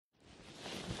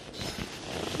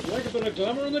a bit of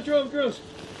glamour on the job, girls.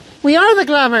 We are the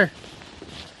glamour.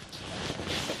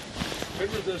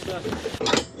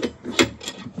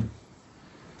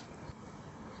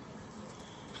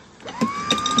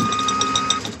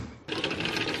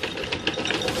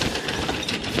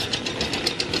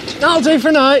 That'll do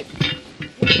for now.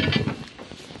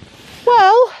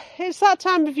 Well, it's that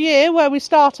time of year where we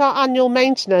start our annual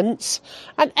maintenance,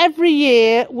 and every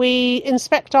year we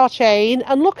inspect our chain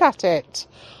and look at it.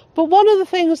 But one of the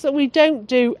things that we don't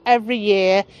do every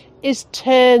year is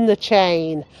turn the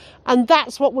chain, and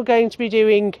that's what we're going to be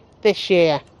doing this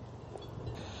year.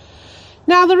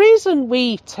 Now, the reason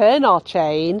we turn our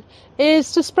chain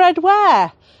is to spread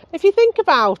wear. If you think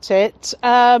about it,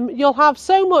 you'll have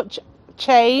so much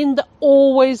chain that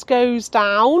always goes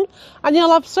down, and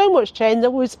you'll have so much chain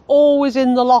that was always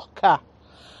in the locker.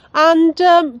 And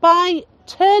by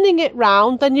turning it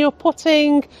round, then you're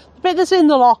putting the bit that's in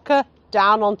the locker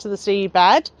down onto the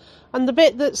seabed, and the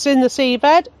bit that's in the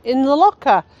seabed in the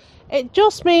locker. It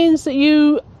just means that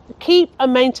you keep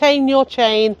and maintain your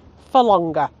chain for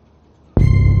longer.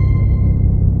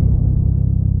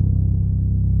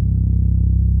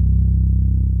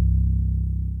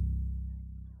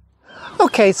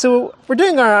 Okay, so we're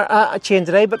doing our chain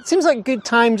today, but it seems like a good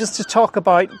time just to talk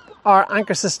about our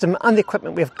anchor system and the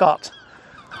equipment we've got.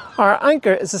 Our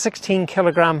anchor is a 16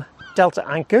 kilogram Delta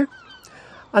anchor,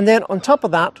 and then on top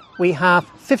of that we have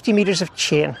 50 metres of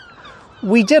chain.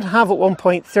 We did have at one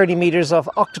point 30 metres of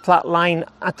octoplat line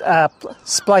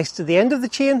spliced to the end of the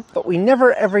chain, but we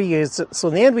never ever used it, so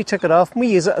in the end we took it off and we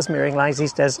use it as mirroring lines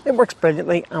these days. It works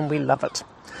brilliantly and we love it.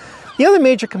 The other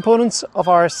major components of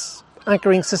our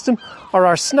anchoring system are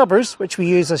our snubbers, which we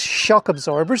use as shock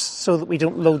absorbers so that we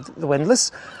don't load the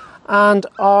windlass, and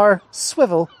our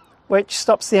swivel, which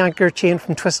stops the anchor chain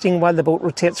from twisting while the boat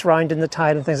rotates around in the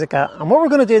tide and things like that. And what we're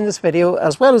going to do in this video,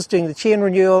 as well as doing the chain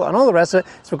renewal and all the rest of it,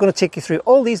 is we're going to take you through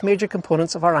all these major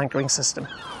components of our anchoring system.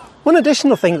 One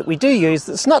additional thing that we do use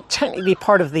that's not technically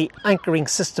part of the anchoring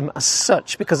system as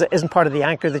such, because it isn't part of the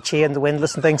anchor, the chain, the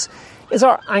windlass and things, is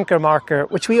our anchor marker,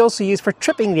 which we also use for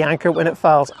tripping the anchor when it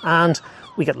falls. And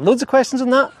we get loads of questions on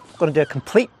that. We're going to do a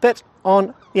complete bit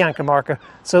on the anchor marker.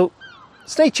 So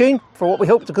stay tuned for what we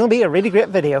hope is going to be a really great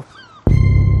video.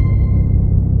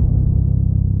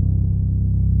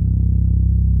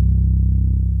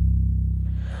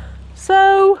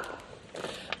 So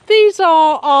these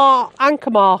are our anchor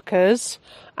markers,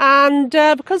 and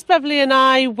because Beverly and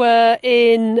I were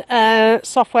in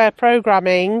software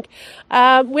programming,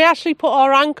 we actually put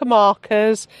our anchor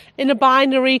markers in a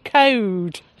binary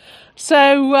code.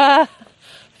 So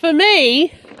for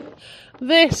me,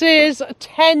 this is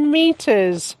 10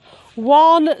 metres,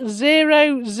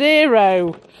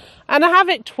 100. And I have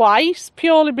it twice,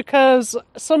 purely because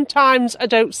sometimes I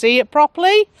don't see it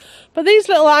properly. But these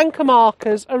little anchor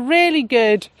markers are really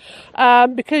good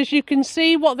because you can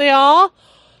see what they are.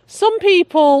 Some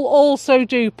people also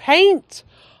do paint.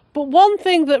 But one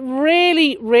thing that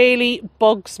really, really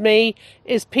bugs me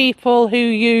is people who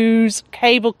use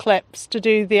cable clips to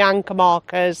do the anchor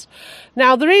markers.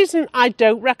 Now, the reason I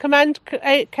don't recommend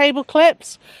cable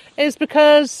clips is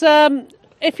because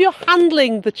if you're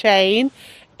handling the chain,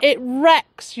 it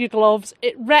wrecks your gloves,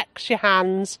 it wrecks your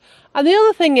hands. And the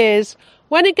other thing is,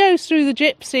 when it goes through the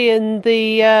gypsy and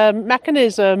the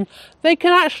mechanism, they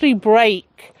can actually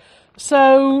break.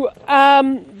 So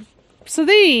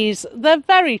these, they're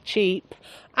very cheap.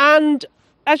 And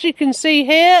as you can see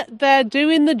here, they're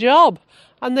doing the job.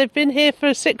 And they've been here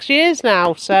for 6 years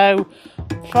now. So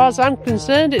as far as I'm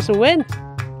concerned, it's a win.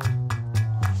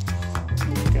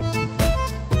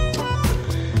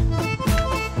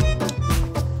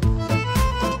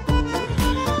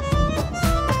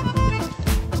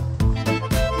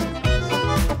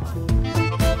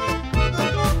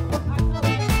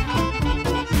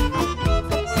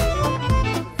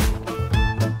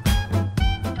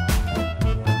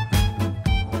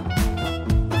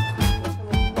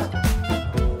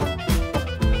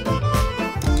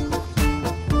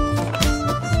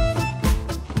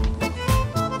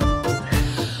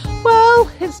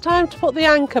 Time to put the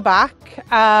anchor back,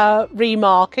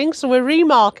 remarking. So we're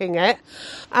remarking it,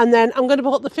 and then I'm going to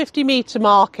put the 50 metre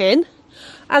mark in,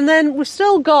 and then we've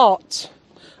still got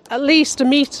at least a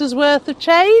metre's worth of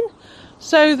chain,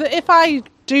 so that if I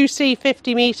do see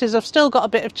 50 metres, I've still got a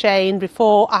bit of chain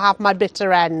before I have my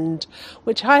bitter end,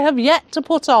 which I have yet to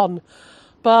put on,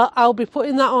 but I'll be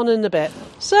putting that on in a bit.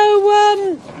 So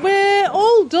we're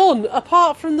all done,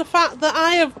 apart from the fact that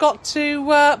I have got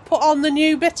to put on the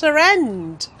new bitter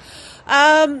end.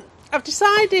 I've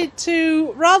decided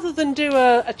to, rather than do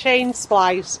a chain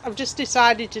splice, I've just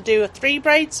decided to do a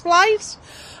 3-braid splice.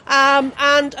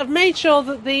 And I've made sure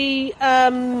that the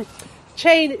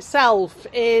chain itself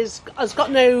has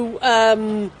got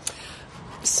no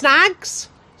snags,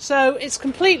 so it's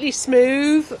completely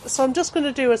smooth. So I'm just going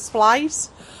to do a splice.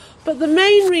 But the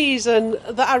main reason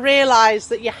that I realised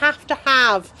that you have to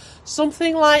have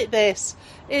something like this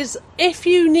is if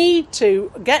you need to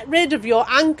get rid of your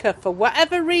anchor for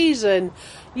whatever reason,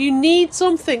 you need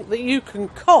something that you can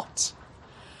cut.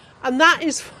 And that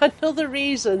is another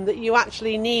reason that you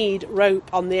actually need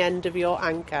rope on the end of your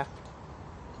anchor.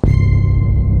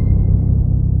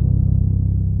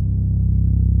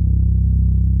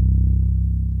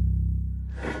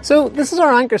 So this is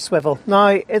our anchor swivel. Now,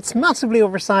 it's massively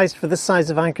oversized for this size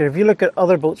of anchor. If you look at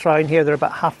other boats around here, they're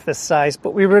about half this size,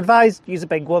 but we were advised to use a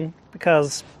big one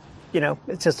because, you know,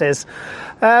 it just is.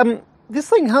 This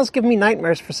thing has given me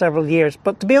nightmares for several years,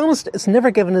 but to be honest, it's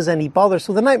never given us any bother,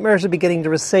 so the nightmares are beginning to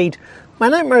recede. My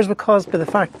nightmares were caused by the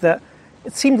fact that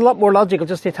it seemed a lot more logical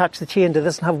just to attach the chain to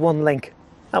this and have one link.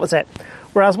 That was it.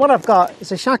 Whereas what I've got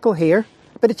is a shackle here,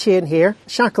 a bit of chain here, a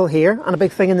shackle here, and a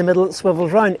big thing in the middle that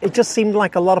swivels round. It just seemed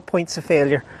like a lot of points of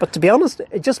failure. But to be honest,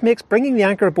 it just makes bringing the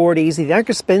anchor aboard easy. The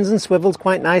anchor spins and swivels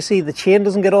quite nicely. The chain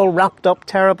doesn't get all wrapped up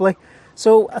terribly.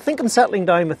 So I think I'm settling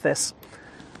down with this.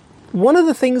 One of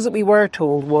the things that we were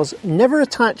told was never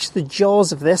attach the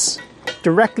jaws of this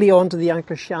directly onto the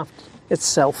anchor shaft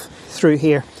itself through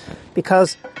here,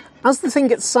 because as the thing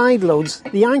gets side loads,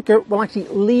 the anchor will actually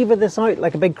lever this out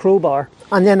like a big crowbar,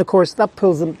 and then of course that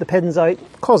pulls the pins out,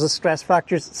 causes stress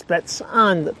fractures, splits,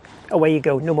 and away you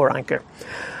go, no more anchor.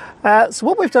 So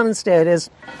what we've done instead is,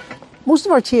 most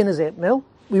of our chain is 8mm.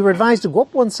 We were advised to go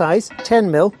up one size,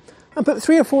 10mm, and put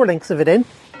 3 or 4 lengths of it in,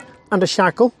 and a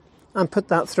shackle, and put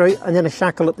that through, and then a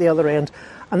shackle at the other end.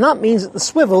 And that means that the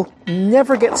swivel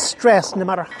never gets stressed, no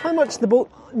matter how much the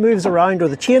boat moves around or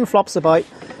the chain flops about,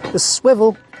 the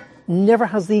swivel never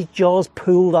has these jaws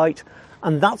pulled out,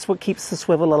 and that's what keeps the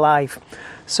swivel alive.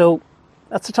 So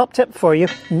that's a top tip for you.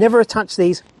 Never attach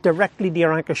these directly to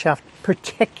your anchor shaft,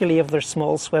 particularly if they're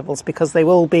small swivels, because they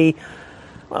will be,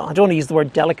 well, I don't want to use the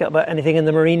word delicate about anything in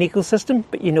the marine ecosystem,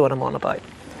 but you know what I'm on about.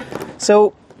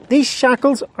 So these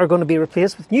shackles are going to be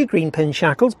replaced with new green pin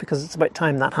shackles, because it's about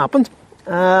time that happened.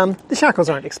 The shackles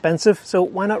aren't expensive, so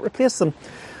why not replace them?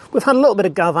 We've had a little bit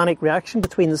of galvanic reaction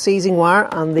between the seizing wire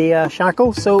and the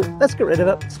shackle, so let's get rid of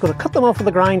it. Just going to cut them off with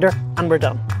a grinder, and we're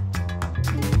done.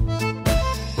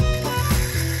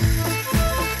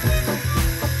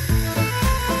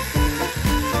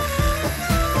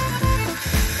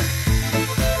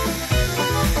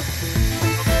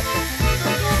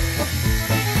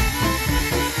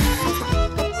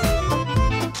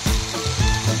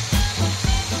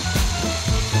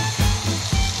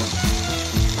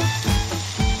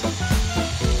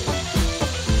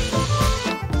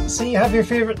 So you have your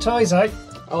favourite toys out?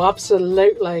 Oh,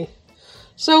 absolutely.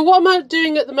 So what I'm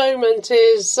doing at the moment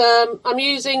is I'm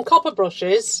using copper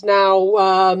brushes.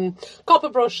 Now, copper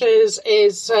brushes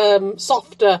is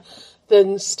softer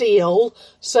than steel,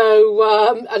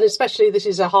 so and especially this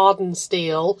is a hardened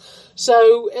steel,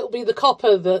 so it'll be the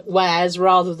copper that wears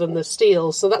rather than the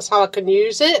steel. So that's how I can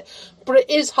use it. But it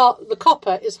is hard. The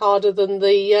copper is harder than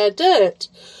the dirt.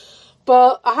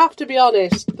 But I have to be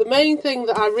honest, the main thing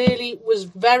that I really was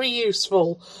very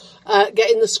useful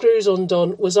getting the screws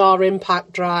undone was our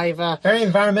impact driver. Very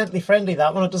environmentally friendly,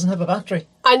 that one. It doesn't have a battery.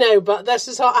 I know, but this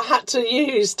is what I had to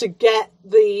use to get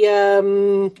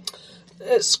the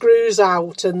screws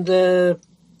out and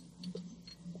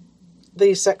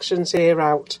these sections here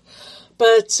out.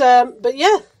 But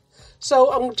yeah,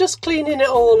 so I'm just cleaning it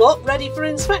all up, ready for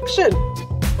inspection.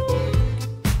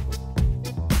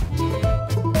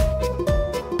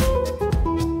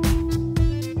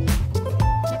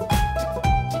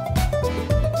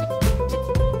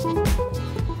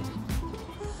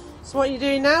 So what are you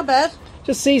doing now, Bev?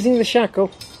 Just seizing the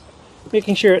shackle,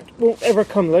 making sure it won't ever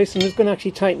come loose. I'm just going to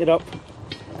actually tighten it up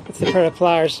with the pair of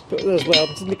pliers as well,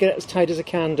 to get it as tight as I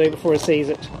can do before I seize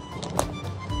it.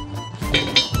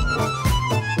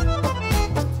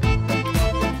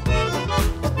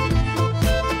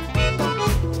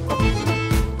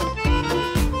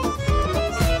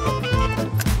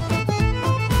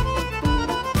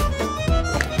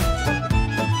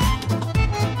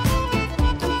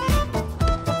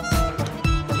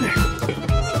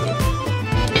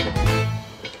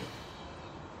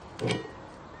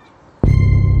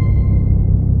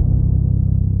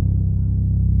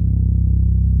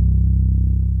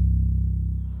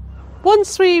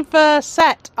 Once we've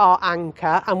set our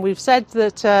anchor and we've said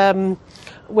that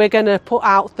we're going to put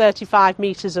out 35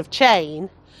 metres of chain,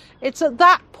 it's at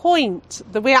that point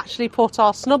that we actually put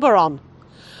our snubber on.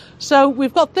 So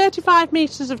we've got 35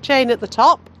 metres of chain at the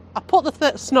top, I put the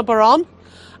snubber on,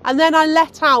 and then I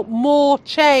let out more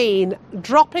chain,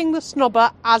 dropping the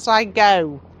snubber as I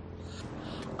go.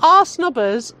 Our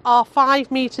snubbers are 5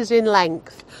 metres in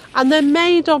length and they're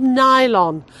made of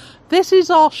nylon. This is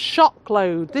our shock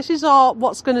load. This is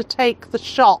what's going to take the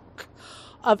shock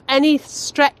of any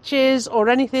stretches or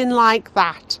anything like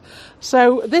that.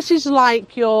 So this is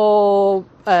like your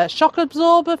shock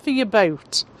absorber for your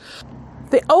boat.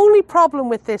 The only problem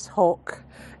with this hook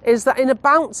is that in a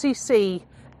bouncy sea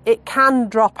it can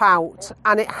drop out,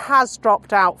 and it has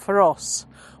dropped out for us,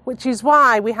 which is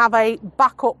why we have a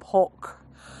backup hook.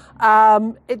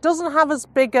 It doesn't have as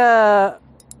big a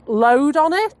load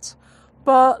on it,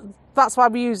 but that's why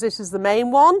we use this as the main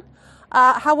one.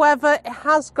 However, it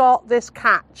has got this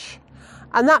catch,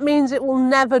 and that means it will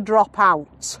never drop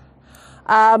out.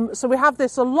 So we have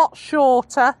this a lot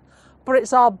shorter, but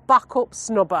it's our backup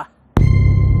snubber.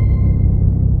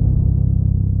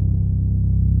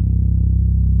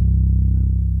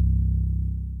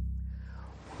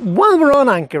 While we're on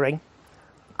anchoring,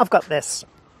 I've got this.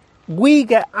 We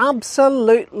get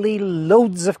absolutely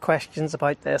loads of questions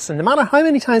about this, and no matter how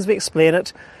many times we explain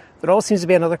it, there always seems to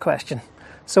be another question.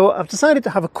 So I've decided to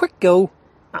have a quick go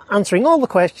at answering all the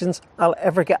questions I'll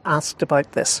ever get asked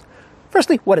about this.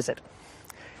 Firstly, what is it?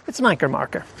 It's an anchor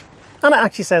marker, and it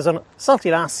actually says on it,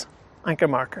 Salty Lass anchor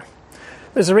marker.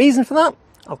 There's a reason for that.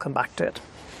 I'll come back to it.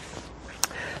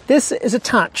 This is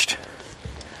attached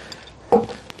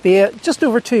via just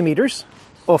over 2 metres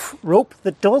of rope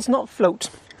that does not float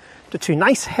to 2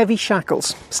 nice heavy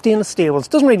shackles, stainless steel ones.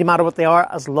 Doesn't really matter what they are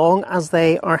as long as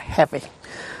they are heavy.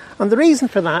 And the reason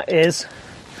for that is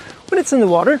when it's in the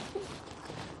water,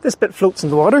 this bit floats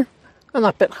in the water and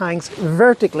that bit hangs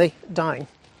vertically down.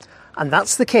 And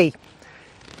that's the key.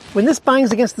 When this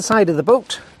bangs against the side of the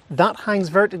boat, that hangs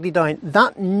vertically down.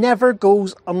 That never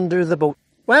goes under the boat.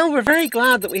 Well, we're very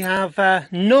glad that we have a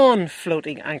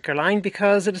non-floating anchor line,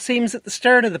 because it seems that the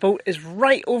stern of the boat is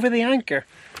right over the anchor.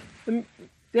 The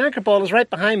anchor ball is right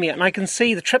behind me, and I can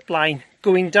see the trip line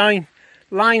going down,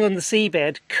 lying on the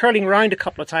seabed, curling around a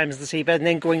couple of times the seabed and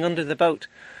then going under the boat.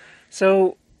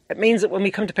 So it means that when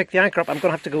we come to pick the anchor up, I'm going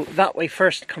to have to go that way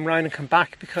first, come round and come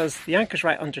back, because the anchor's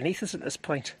right underneath us at this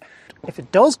point. If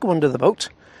it does go under the boat,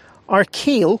 our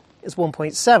keel is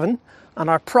 1.7 and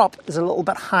our prop is a little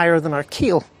bit higher than our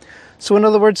keel. So in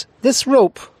other words, this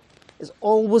rope is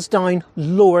always down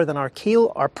lower than our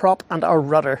keel, our prop and our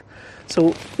rudder.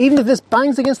 So even if this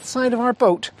bangs against the side of our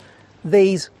boat,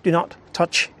 these do not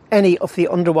touch any of the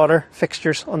underwater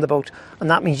fixtures on the boat. And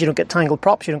that means you don't get tangled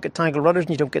props, you don't get tangled rudders,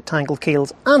 and you don't get tangled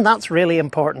keels. And that's really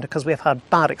important, because we've had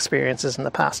bad experiences in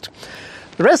the past.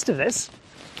 The rest of this,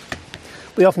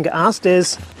 we often get asked,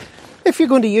 is if you're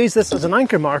going to use this as an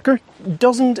anchor marker,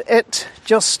 doesn't it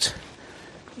just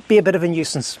be a bit of a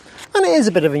nuisance? And it is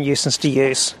a bit of a nuisance to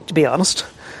use, to be honest.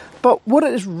 But what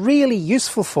it is really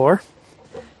useful for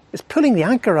is pulling the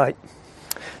anchor out.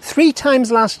 3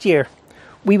 times last year,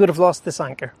 we would have lost this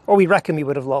anchor, or we reckon we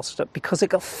would have lost it, because it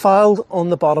got fouled on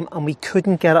the bottom and we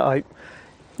couldn't get it out.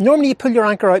 Normally you pull your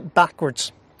anchor out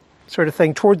backwards, sort of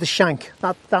thing, toward the shank,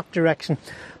 that direction.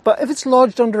 But if it's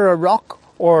lodged under a rock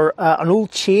or an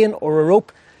old chain or a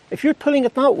rope, if you're pulling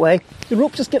it that way, the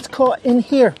rope just gets caught in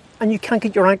here and you can't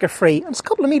get your anchor free. And it's a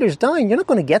couple of metres down, you're not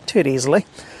going to get to it easily.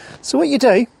 So what you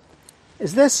do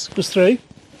is this goes through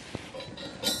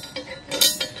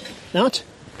that.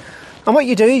 And what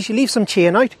you do is you leave some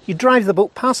chain out, you drive the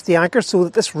boat past the anchor so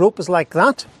that this rope is like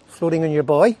that, floating on your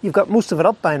buoy. You've got most of it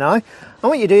up by now. And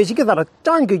what you do is you give that a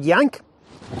darn good yank,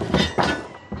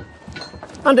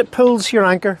 and it pulls your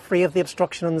anchor free of the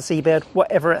obstruction on the seabed,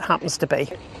 whatever it happens to be.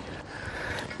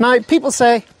 Now, people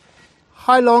say,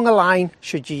 how long a line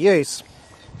should you use?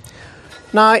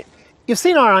 Now, you've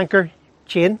seen our anchor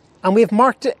chain, and we've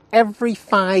marked it every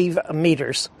 5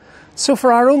 metres. So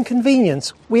for our own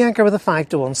convenience, we anchor with a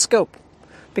 5-to-1 scope,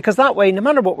 because that way, no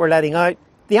matter what we're letting out,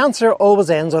 the answer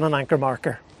always ends on an anchor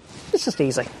marker. It's just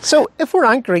easy. So if we're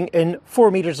anchoring in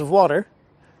 4 metres of water,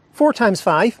 4 times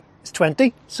 5 is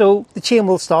 20, so the chain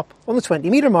will stop on the 20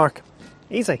 metre mark.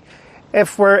 Easy.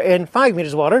 If we're in 5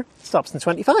 metres of water, it stops on the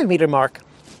 25 metre mark.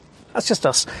 That's just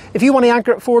us. If you want to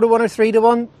anchor at 4-to-1 or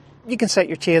 3-to-1, you can set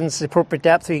your chains to the appropriate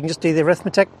depth, or you can just do the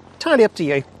arithmetic. Entirely up to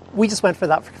you. We just went for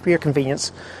that for your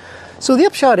convenience. So the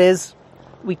upshot is,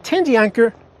 we tend to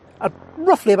anchor at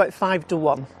roughly about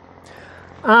 5-to-1.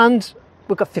 And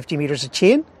we've got 50 metres of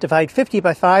chain. Divide 50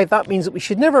 by 5, that means that we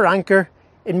should never anchor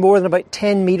in more than about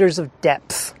 10 metres of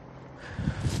depth.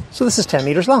 So this is 10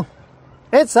 metres long.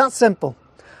 It's that simple.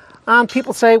 And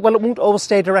people say, well, it won't always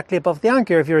stay directly above the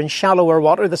anchor. If you're in shallower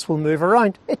water, this will move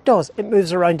around. It does. It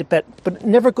moves around a bit, but it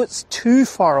never gets too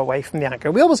far away from the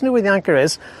anchor. We always know where the anchor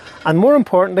is. And more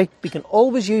importantly, we can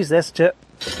always use this to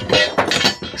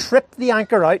trip the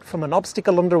anchor out from an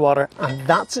obstacle underwater. And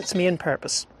that's its main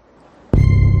purpose.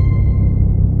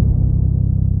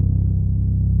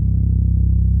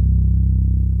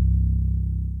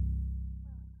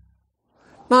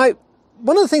 Now,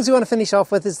 one of the things we want to finish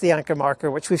off with is the anchor marker,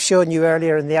 which we've shown you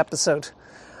earlier in the episode.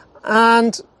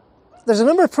 And there's a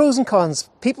number of pros and cons.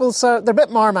 They're a bit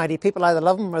marmitey. People either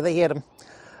love them or they hate them.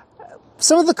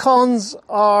 Some of the cons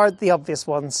are the obvious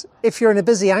ones. If you're in a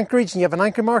busy anchorage and you have an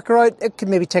anchor marker out, it could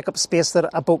maybe take up space that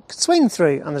a boat could swing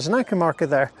through, and there's an anchor marker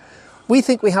there. We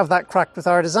think we have that cracked with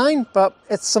our design, but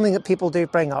it's something that people do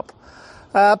bring up.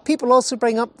 People also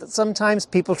bring up that sometimes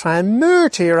people try and moor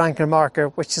to your anchor marker,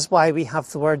 which is why we have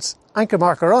the words anchor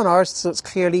marker on ours, so it's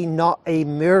clearly not a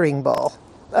mooring ball.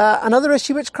 Another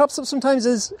issue which crops up sometimes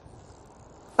is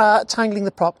tangling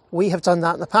the prop. We have done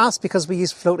that in the past because we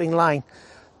use floating line.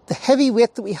 The heavy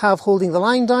weight that we have holding the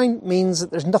line down means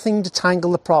that there's nothing to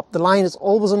tangle the prop. The line is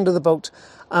always under the boat,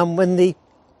 and when the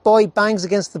buoy bangs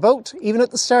against the boat, even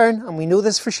at the stern, and we know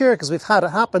this for sure because we've had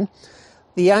it happen,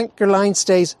 the anchor line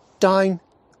stays down,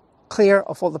 clear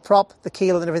of all the prop, the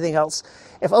keel and everything else.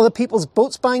 If other people's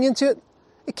boats bang into it,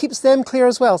 it keeps them clear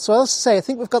as well. So I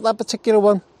think we've got that particular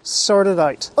one sorted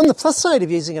out. On the plus side of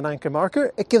using an anchor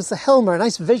marker, it gives the helmer a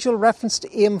nice visual reference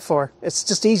to aim for. It's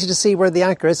just easy to see where the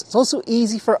anchor is. It's also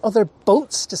easy for other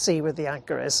boats to see where the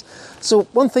anchor is. So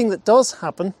one thing that does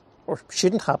happen, or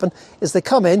shouldn't happen, is they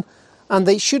come in and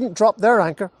they shouldn't drop their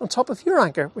anchor on top of your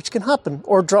anchor, which can happen,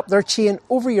 or drop their chain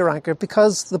over your anchor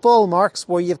because the ball marks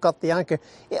where you've got the anchor.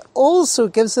 It also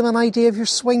gives them an idea of your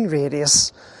swing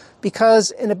radius, because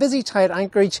in a busy tight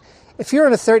anchorage, if you're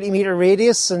in a 30-metre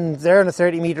radius and they're in a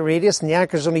 30-metre radius and the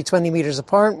anchor's only 20 metres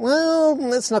apart,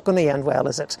 well, it's not going to end well,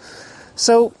 is it?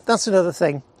 So that's another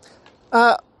thing.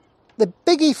 The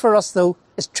biggie for us, though,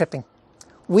 is tripping.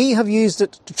 We have used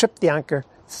it to trip the anchor.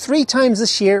 3 times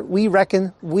this year, we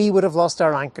reckon we would have lost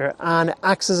our anchor, and it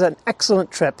acts as an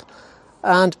excellent trip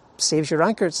and saves your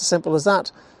anchor. It's as simple as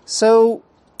that. So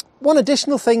one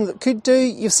additional thing that could do,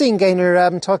 you've seen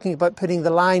Gaynor talking about putting the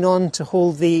line on to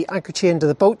hold the anchor chain to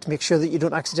the boat to make sure that you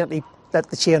don't accidentally let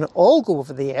the chain all go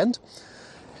over the end.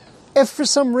 If for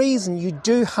some reason you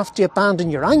do have to abandon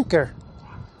your anchor,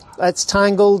 it's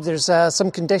tangled, there's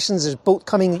some conditions, there's a boat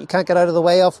coming that you can't get out of the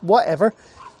way of, whatever,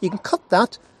 you can cut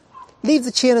that, leave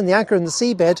the chain and the anchor in the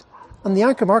seabed, and the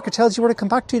anchor marker tells you where to come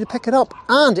back to pick it up,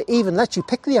 and it even lets you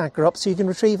pick the anchor up so you can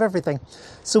retrieve everything.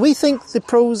 So we think the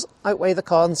pros outweigh the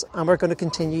cons, and we're going to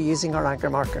continue using our anchor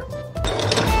marker.